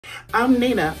I'm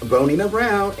Nina Bonina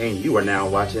Brown, and you are now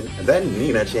watching the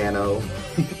Nina channel.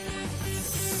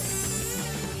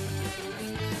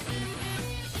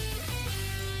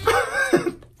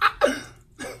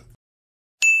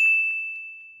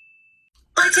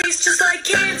 I taste just like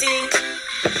candy.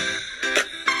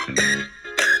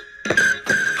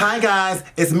 Hi guys,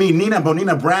 it's me, Nina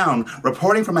Bonina Brown,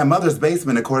 reporting from my mother's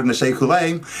basement according to Shea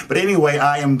Coulee. But anyway,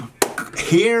 I am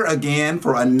here again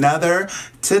for another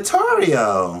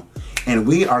tutorial. And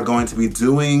we are going to be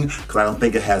doing, because I don't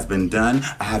think it has been done,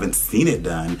 I haven't seen it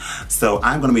done, so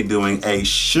I'm going to be doing a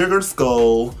sugar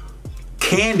skull,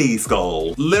 candy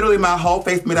skull. Literally my whole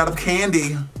face made out of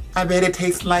candy. I bet it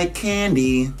tastes like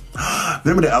candy.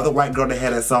 Remember the other white girl that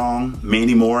had that song,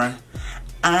 Mandy Moore?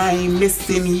 I'm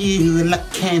missing you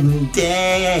like candy.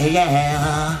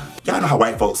 Y'all know how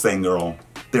white folks sing, girl.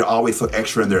 They're always so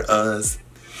extra in their uhs.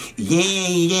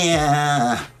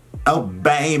 Yeah. Oh,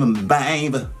 baby,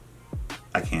 baby.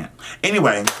 I can't.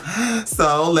 Anyway,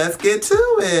 so let's get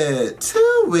to it.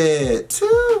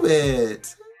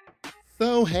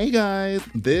 So, hey guys,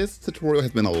 this tutorial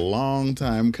has been a long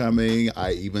time coming.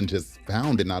 I even just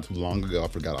found it not too long ago. I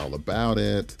forgot all about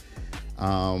it.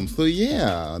 So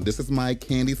yeah, this is my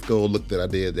candy skull look that I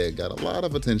did that got a lot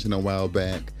of attention a while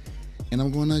back. And I'm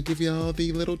gonna give y'all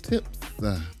the little tips.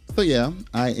 So yeah,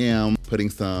 I am putting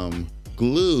some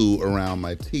glue around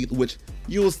my teeth, which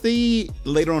you will see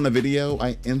later on the video.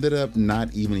 I ended up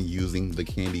not even using the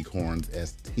candy corns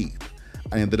as teeth.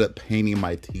 I ended up painting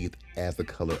my teeth as the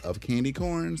color of candy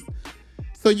corns.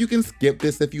 So you can skip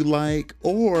this if you like,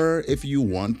 or if you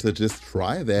want to just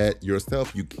try that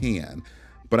yourself, you can.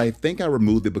 But I think I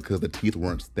removed it because the teeth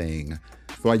weren't staying.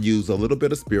 So I used a little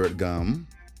bit of spirit gum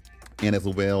and as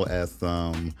well as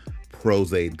some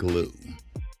Prozade glue.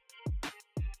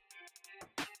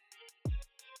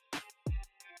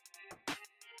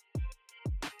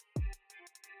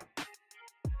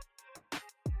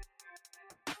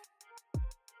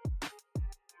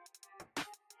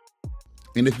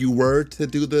 And if you were to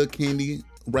do the candy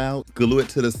route, glue it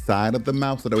to the side of the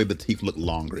mouth so that way the teeth look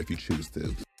longer if you choose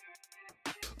to.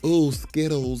 Ooh,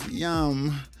 Skittles,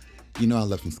 yum. You know I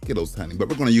love some Skittles, honey, but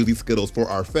we're gonna use these Skittles for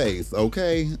our face,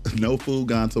 okay? No food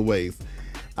gone to waste.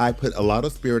 I put a lot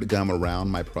of spirit gum around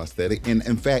my prosthetic, and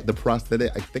in fact, the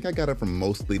prosthetic, I think I got it from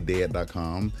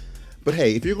mostlydead.com. But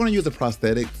hey, if you're gonna use a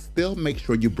prosthetic, still make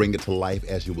sure you bring it to life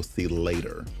as you will see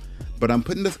later. But I'm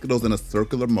putting the Skittles in a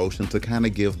circular motion to kind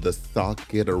of give the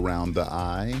socket around the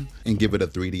eye and give it a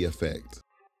 3D effect.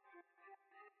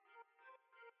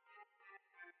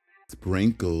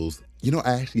 Sprinkles. You know,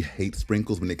 I actually hate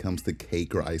sprinkles when it comes to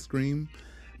cake or ice cream.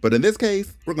 But in this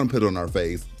case, we're gonna put it on our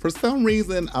face. For some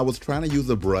reason, I was trying to use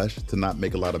a brush to not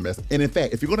make a lot of mess. And in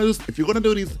fact, if you're gonna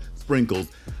do these sprinkles,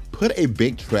 put a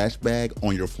big trash bag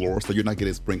on your floor so you're not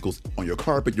getting sprinkles on your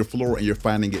carpet, your floor, and you're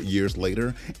finding it years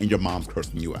later and your mom's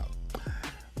cursing you out.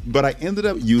 But I ended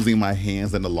up using my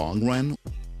hands in the long run,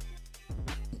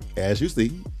 as you see,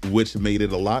 which made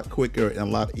it a lot quicker and a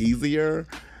lot easier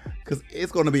because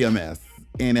it's gonna be a mess.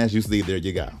 And as you see, there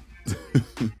you go.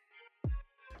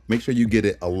 Make sure you get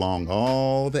it along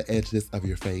all the edges of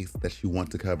your face that you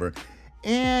want to cover.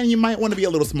 And you might want to be a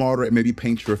little smarter and maybe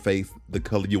paint your face the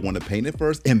color you want to paint it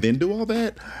first and then do all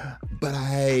that. But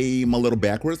I'm a little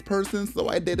backwards person, so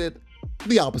I did it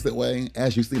the opposite way,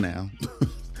 as you see now.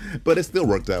 But it still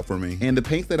worked out for me. And the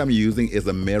paint that I'm using is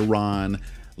a Meron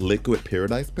liquid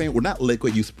paradise paint. Well, not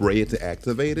liquid, you spray it to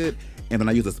activate it. And then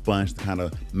I use a sponge to kind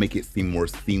of make it seem more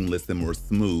seamless and more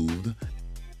smooth.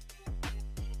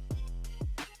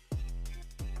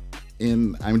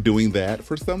 And I'm doing that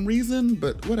for some reason,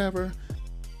 but whatever.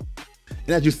 And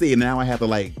as you see, now I have to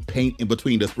like paint in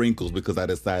between the sprinkles because I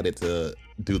decided to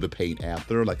do the paint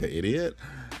after like an idiot.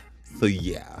 So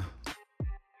yeah.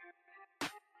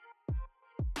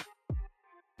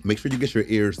 Make sure you get your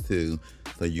ears too,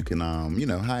 so you can, you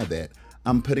know, hide that.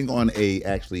 I'm putting on a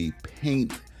actually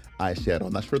paint eyeshadow.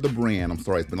 I'm not sure the brand. I'm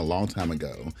sorry, it's been a long time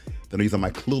ago. Then I'm using my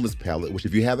Clueless palette, which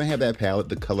if you haven't had that palette,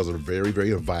 the colors are very,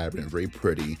 very vibrant, very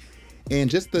pretty.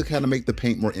 And just to kind of make the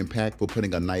paint more impactful,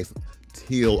 putting a nice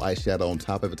teal eyeshadow on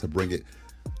top of it to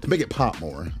make it pop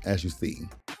more, as you see.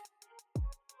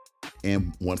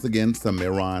 And once again, some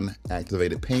Meron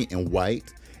activated paint in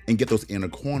white. And get those inner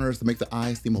corners to make the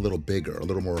eyes seem a little bigger, a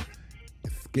little more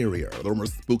scarier, a little more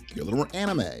spooky, a little more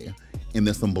anime. And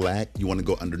then some black, you want to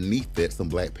go underneath it, some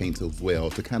black paint as well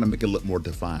to kind of make it look more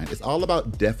defined. It's all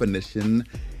about definition.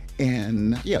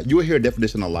 And yeah, you will hear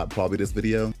definition a lot probably this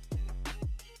video.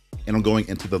 And I'm going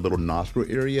into the little nostril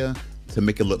area to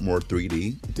make it look more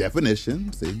 3D.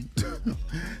 Definition, see?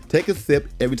 Take a sip.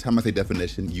 Every time I say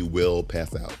definition, you will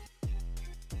pass out.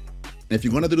 And if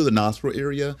you're gonna do the nostril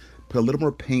area, put a little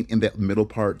more paint in that middle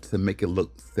part to make it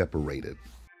look separated.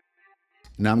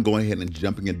 Now I'm going ahead and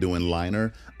jumping and doing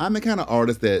liner. I'm the kind of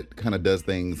artist that kind of does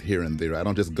things here and there. I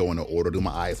don't just go in order, do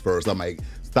my eyes first. I might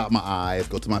stop my eyes,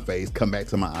 go to my face, come back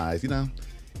to my eyes, you know?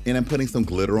 And I'm putting some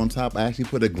glitter on top. I actually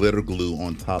put a glitter glue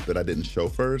on top that I didn't show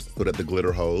first so that the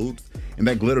glitter holds. And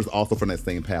that glitter is also from that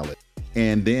same palette.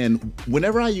 And then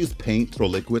whenever I use paints or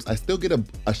liquids, I still get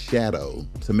a shadow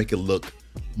to make it look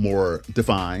more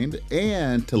defined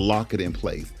and to lock it in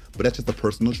place. But that's just a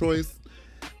personal choice.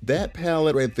 That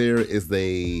palette right there is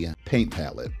a paint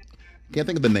palette. Can't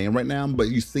think of the name right now, but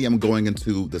you see I'm going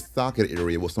into the socket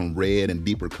area with some red and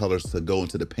deeper colors to go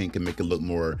into the pink and make it look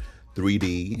more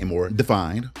 3D and more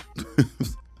defined.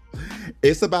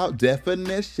 It's about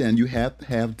definition. You have to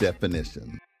have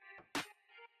definition.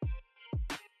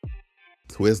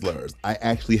 Twizzlers. I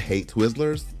actually hate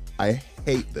Twizzlers. I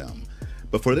hate them.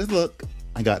 But for this look,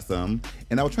 I got some,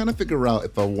 and I was trying to figure out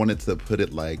if I wanted to put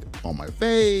it like on my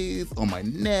face, on my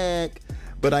neck,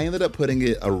 but I ended up putting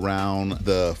it around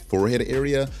the forehead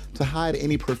area to hide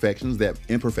any imperfections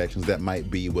that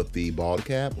might be with the bald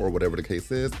cap or whatever the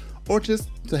case is, or just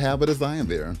to have a design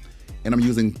there. And I'm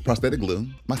using prosthetic glue.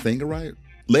 Am I saying it right?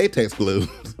 Latex glue.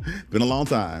 Been a long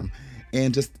time.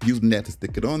 And just using that to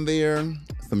stick it on there.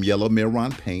 Some yellow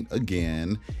Miron paint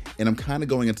again. And I'm kind of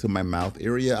going into my mouth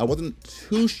area. I wasn't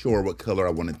too sure what color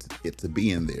I wanted it to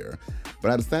be in there,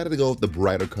 but I decided to go with the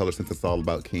brighter color since it's all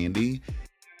about candy.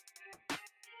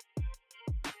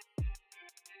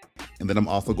 And then I'm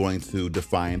also going to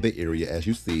define the area, as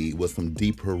you see, with some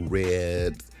deeper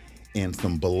reds and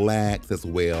some blacks as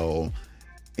well,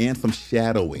 and some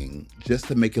shadowing, just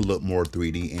to make it look more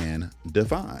 3D and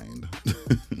defined.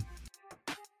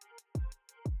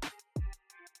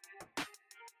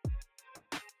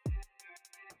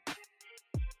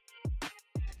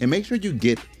 And make sure you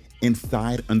get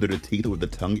inside under the teeth where the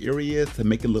tongue area is to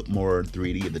make it look more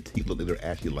 3D and the teeth look like they're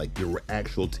actually like your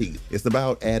actual teeth. It's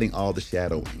about adding all the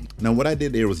shadowing. Now what I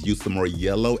did there was use some more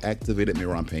yellow activated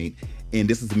Miron paint, and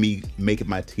this is me making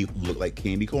my teeth look like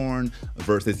candy corn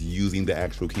versus using the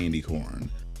actual candy corn.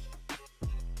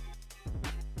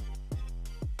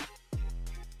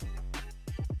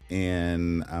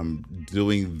 And I'm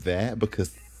doing that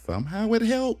because somehow it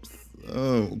helps.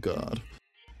 Oh God.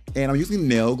 And I'm using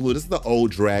nail glue. This is the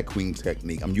old drag queen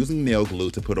technique. I'm using nail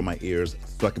glue to put on my ears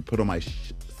so I can put on my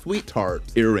sweet tart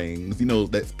earrings. You know,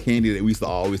 that's candy that we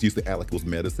always used to act like it was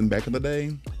medicine back in the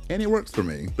day. And it works for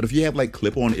me. But if you have like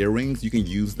clip-on earrings, you can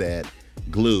use that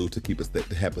glue to keep it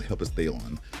to help it stay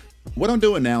on. What I'm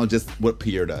doing now is just what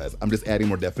Pierre does. I'm just adding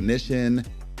more definition.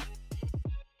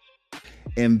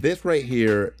 And this right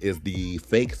here is the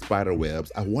fake spider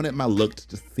webs. I wanted my look to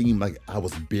just seem like I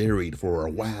was buried for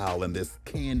a while in this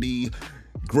candy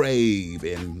grave.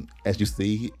 And as you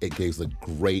see, it gives a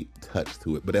great touch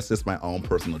to it. But that's just my own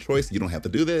personal choice. You don't have to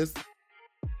do this.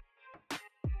 And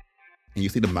you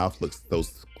see the mouth looks so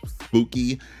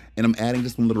spooky. And I'm adding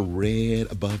just one little red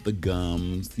above the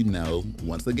gums. You know,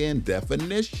 once again,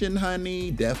 definition, honey,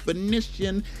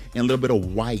 definition. And a little bit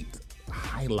of white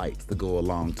highlights to go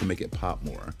along to make it pop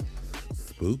more.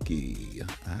 Spooky.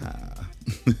 Ah.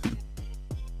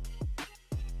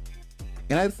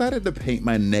 And I decided to paint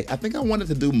my neck. I think I wanted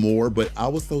to do more, but I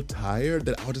was so tired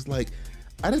that I was just like,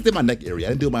 I just did my neck area.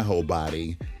 I didn't do my whole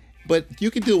body. But you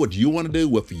can do what you want to do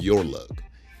with your look.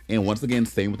 And once again,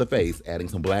 same with the face, adding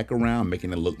some black around,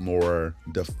 making it look more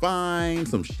defined,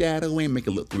 some shadowing, make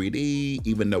it look 3D,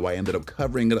 even though I ended up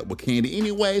covering it up with candy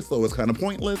anyway, so it's kind of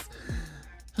pointless.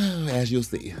 As you'll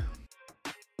see.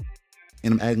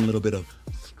 And I'm adding a little bit of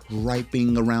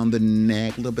striping around the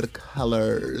neck, a little bit of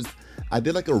colors. I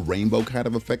did like a rainbow kind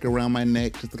of effect around my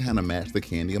neck just to kind of match the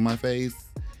candy on my face.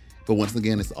 But once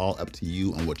again, it's all up to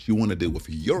you on what you want to do with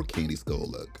your candy skull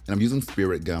look. And I'm using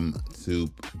spirit gum to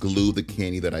glue the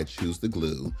candy that I choose to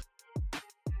glue.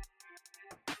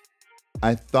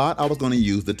 I thought I was going to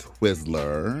use the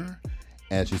Twizzler,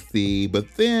 as you see, but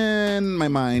then my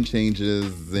mind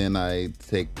changes and I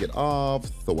take it off,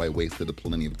 so I wasted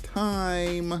plenty of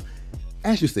time,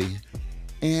 as you see,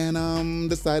 and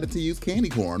decided to use candy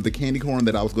corn. The candy corn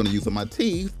that I was going to use on my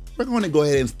teeth, we're going to go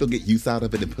ahead and still get use out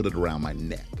of it and put it around my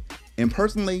neck. And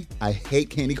personally, I hate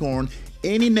candy corn.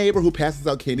 Any neighbor who passes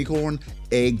out candy corn,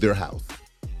 egg their house.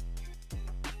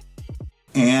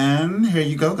 And here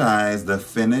you go, guys, the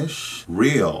finished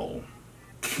real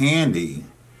candy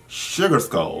sugar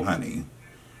skull, honey.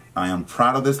 I am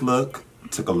proud of this look.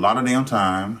 It took a lot of damn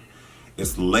time.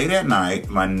 It's late at night.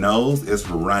 My nose is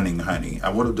running, honey. I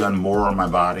would have done more on my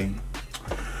body,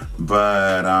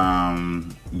 but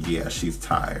yeah, she's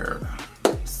tired.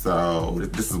 So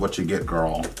this is what you get,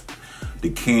 girl. The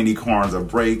candy corns are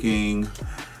breaking.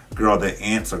 Girl, the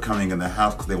ants are coming in the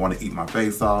house because they want to eat my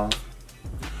face off.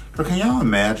 Girl, can y'all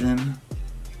imagine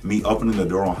me opening the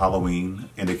door on Halloween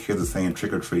and the kids are saying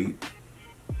trick or treat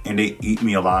and they eat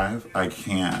me alive? I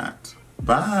can't.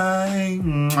 Bye.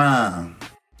 Mwah.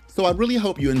 So I really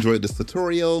hope you enjoyed this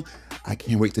tutorial. I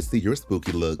can't wait to see your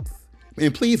spooky looks.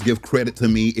 And please give credit to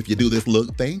me if you do this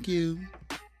look. Thank you.